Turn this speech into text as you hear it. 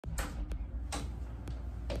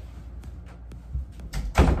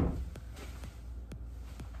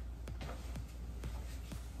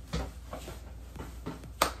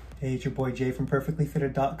Hey, it's your boy Jay from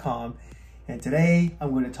perfectlyfitted.com, and today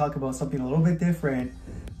I'm going to talk about something a little bit different,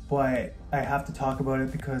 but I have to talk about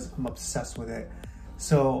it because I'm obsessed with it.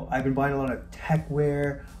 So I've been buying a lot of tech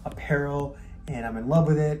wear, apparel, and I'm in love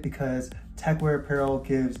with it because tech wear apparel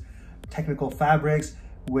gives technical fabrics,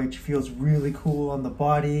 which feels really cool on the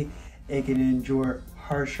body. It can endure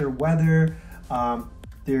harsher weather.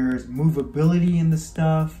 There's movability in the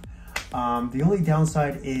stuff. The only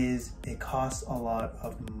downside is it costs a lot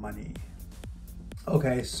of money.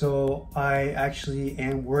 Okay, so I actually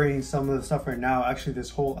am wearing some of the stuff right now. Actually, this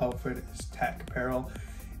whole outfit is tech apparel.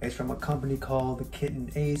 It's from a company called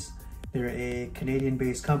INDISCE. They're a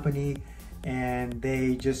Canadian-based company, and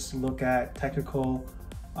they just look at technical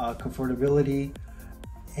comfortability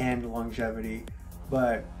and longevity.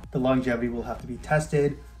 But the longevity will have to be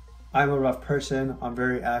tested. I'm a rough person, I'm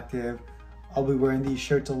very active. I'll be wearing these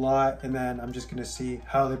shirts a lot, and then I'm just gonna see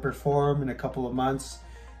how they perform in a couple of months,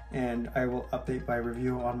 and I will update my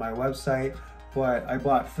review on my website. But I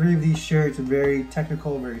bought 3 of these shirts, very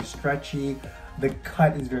technical, very stretchy. The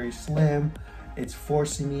cut is very slim. It's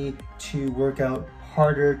forcing me to work out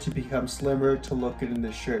harder to become slimmer to look good in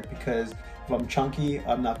this shirt, because if I'm chunky,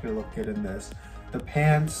 I'm not gonna look good in this. The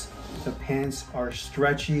pants are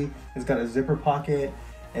stretchy. It's got a zipper pocket.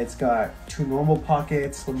 It's got 2 normal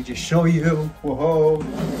pockets. Let me just show you. Whoa,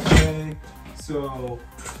 okay. So,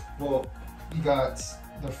 well, you got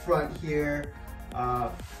the front here,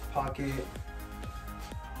 pocket,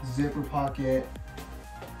 zipper pocket.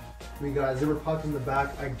 We got a zipper pocket in the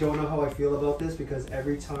back. I don't know how I feel about this because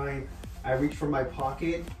every time I reach for my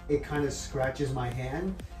pocket, it kind of scratches my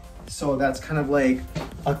hand. So that's kind of like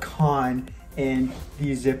a con in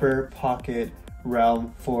the zipper pocket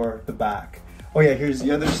realm for the back. Oh yeah, here's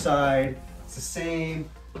the other side. It's the same,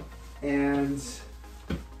 and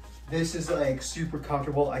this is like super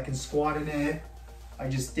comfortable. I can squat in it. I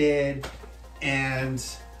just did, and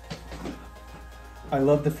I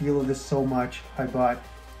love the feel of this so much. I bought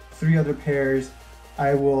 3 other pairs.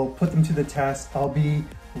 I will put them to the test. I'll be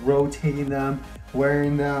rotating them,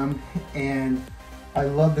 wearing them, and I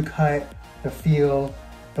love the cut, the feel.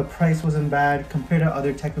 The price wasn't bad compared to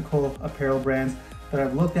other technical apparel brands that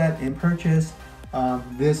I've looked at and purchased.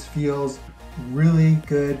 This feels really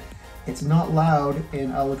good. It's not loud,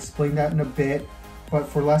 and I'll explain that in a bit, but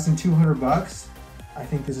for less than 200 bucks, I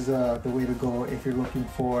think this is the way to go if you're looking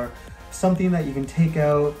for something that you can take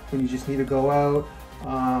out when you just need to go out,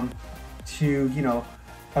 to,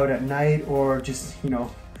 out at night, or just,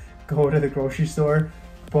 go to the grocery store.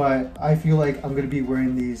 But I feel like I'm gonna be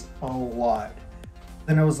wearing these a lot.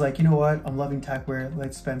 Then I was like, you know what? I'm loving tech wear.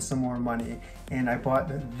 Let's spend some more money. And I bought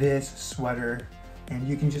this sweater, and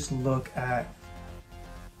you can just look at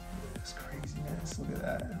this craziness. Look at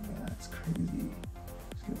that. That's crazy.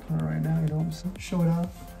 Just gonna put it right now, just show it off.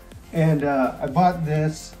 And I bought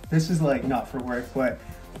this. This is like not for work, but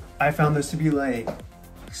I found this to be like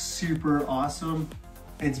super awesome.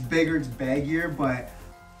 It's bigger, it's baggier, but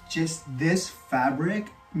just this fabric,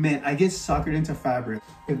 man, I get suckered into fabric.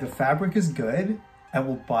 If the fabric is good, I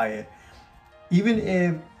will buy it. Even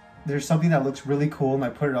if there's something that looks really cool and I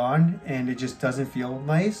put it on and it just doesn't feel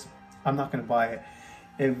nice, I'm not gonna buy it.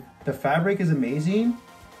 If the fabric is amazing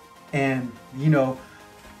and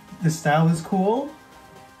the style is cool,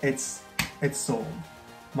 it's sold.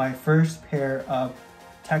 My first pair of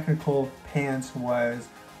technical pants was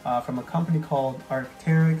from a company called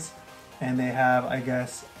TERYX, and they have, I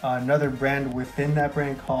guess, another brand within that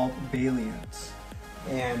brand called Veilance.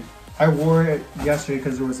 And I wore it yesterday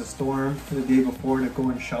because there was a storm the day before to go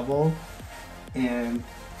and shovel. And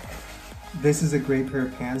this is a great pair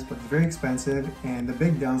of pants, but it's very expensive. And the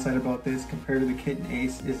big downside about this compared to the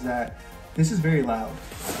INDISCE is that this is very loud.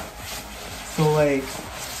 So like,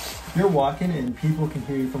 you're walking and people can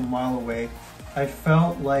hear you from a mile away. I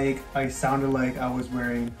felt like I sounded like I was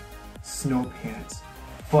wearing snow pants.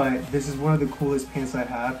 But this is one of the coolest pants I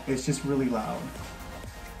have. It's just really loud.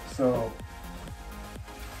 So,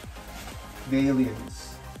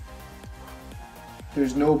 Veilance.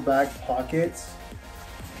 There's no back pockets.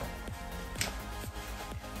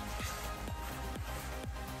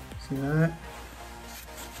 See that?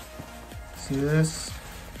 See this?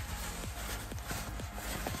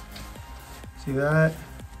 See that?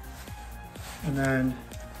 And then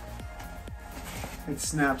it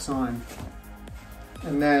snaps on.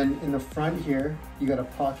 And then in the front here, you got a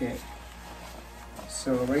pocket.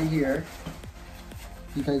 So right here,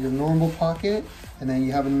 you got your normal pocket, and then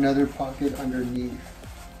you have another pocket underneath.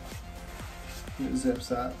 And it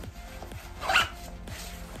zips up.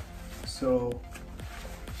 So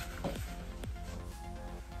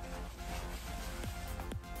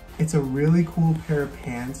It's a really cool pair of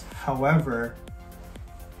pants. However,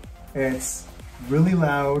 it's really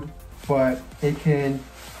loud, but it can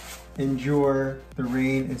endure the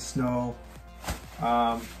rain and snow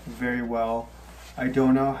very well. I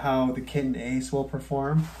don't know how the Kitten Ace will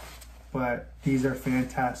perform, but these are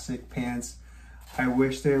fantastic pants. I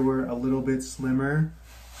wish they were a little bit slimmer.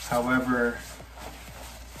 However,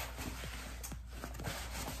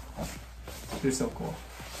 they're so cool.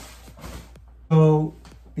 So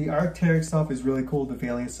the TERYX stuff is really cool, the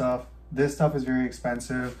Veilance stuff. This stuff is very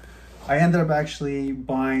expensive. I ended up actually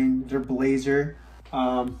buying their blazer,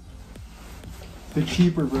 the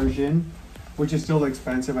cheaper version, which is still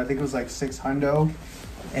expensive. I think it was like $600.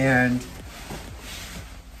 And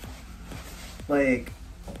like,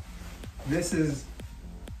 this is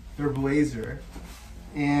their blazer.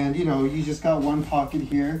 And you know, you just got one pocket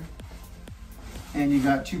here and you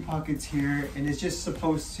got two pockets here, and it's just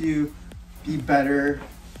supposed to be better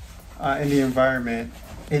in the environment.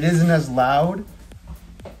 It isn't as loud,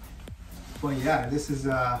 but yeah, this is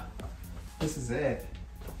it.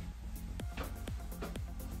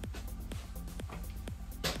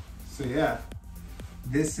 So yeah,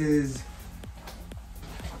 this is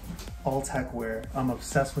all tech wear. I'm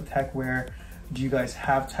obsessed with tech wear. Do you guys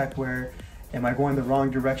have tech wear? Am I going the wrong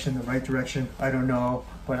direction, the right direction? I don't know,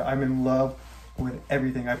 but I'm in love with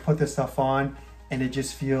everything. I put this stuff on and it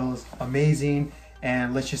just feels amazing.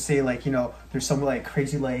 And let's just say, like, you know, there's some like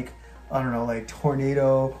crazy, like, I don't know, like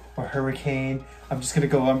tornado or hurricane. I'm just gonna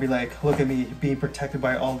go and be like, look at me being protected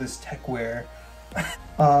by all this tech wear.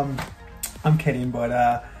 I'm kidding, but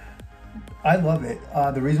I love it.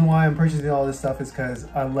 The reason why I'm purchasing all this stuff is because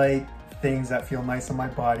I like things that feel nice on my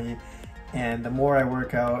body. And the more I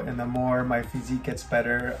work out and the more my physique gets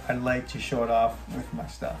better, I like to show it off with my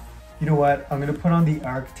stuff. You know what? I'm gonna put on the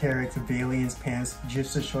TERYX Veilance pants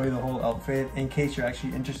just to show you the whole outfit in case you're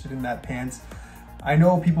actually interested in that pants. I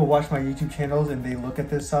know people watch my YouTube channels and they look at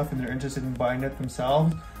this stuff and they're interested in buying it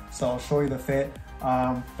themselves. So I'll show you the fit.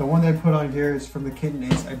 The one that I put on here is from the Kitten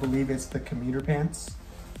Ace. I believe it's the commuter pants.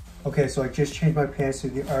 Okay, so I just changed my pants to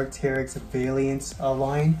the TERYX Veilance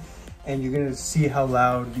line, and you're gonna see how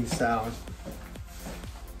loud these sound.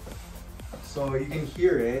 So you can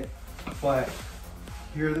hear it, but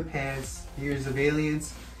here are the pants. Here's the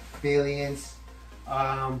Veilance.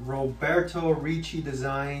 Ricardo Ricci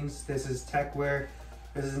Designs. This is tech wear.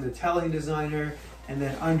 This is an Italian designer. And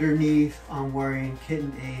then underneath, I'm wearing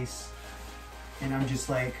Kitten Ace, and I'm just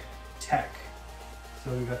like tech.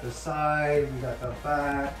 So we got the side, we got the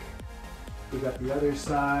back, we got the other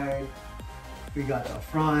side, we got the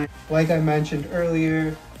front. Like I mentioned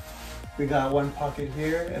earlier, we got one pocket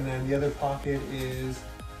here, and then the other pocket is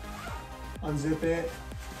unzip it,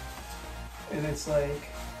 and it's like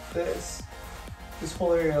this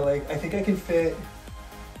whole area. Like, I think I can fit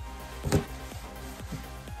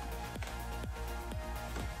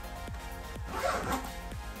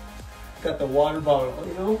got the water bottle,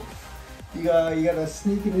 you know? You gotta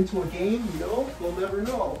sneak it into a game, you know? We'll never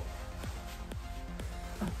know.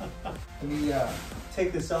 Let me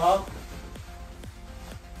take this off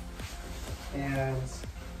and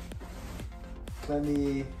let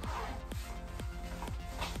me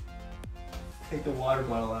take the water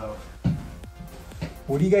bottle out.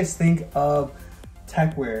 What do you guys think of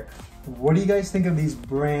tech wear? What do you guys think of these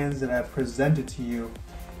brands that I've presented to you?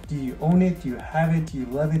 Do you own it? Do you have it? Do you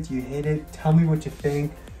love it? Do you hate it? Tell me what you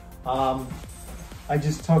think. I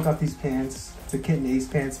just took off these pants. It's a Kitten Ace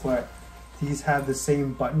pants, but these have the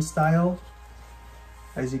same button style,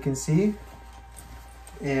 as you can see.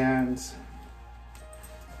 And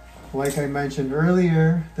like I mentioned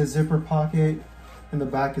earlier, the zipper pocket in the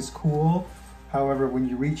back is cool. However, when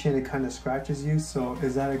you reach in, it kind of scratches you. So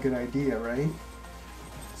is that a good idea, right?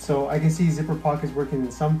 So I can see zipper pockets working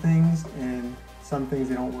in some things, and some things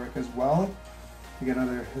they don't work as well. You got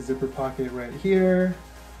another zipper pocket right here.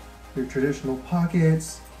 Your traditional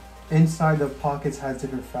pockets. Inside the pockets has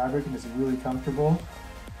different fabric and it's really comfortable.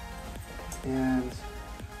 And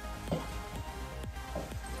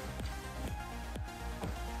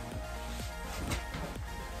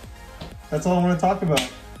that's all I want to talk about.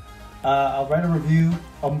 I'll write a review.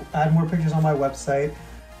 I'll add more pictures on my website.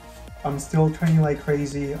 I'm still training like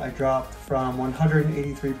crazy. I dropped from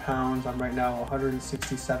 183 pounds. I'm right now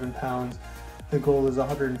 167 pounds. The goal is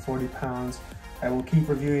 140 pounds. I will keep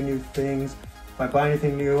reviewing new things. If I buy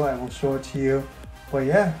anything new, I will show it to you. But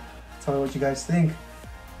yeah, tell me what you guys think.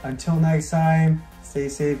 Until next time, stay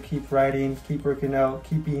safe, keep riding, keep working out,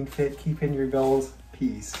 keep being fit, keep hitting your goals.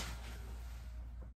 Peace.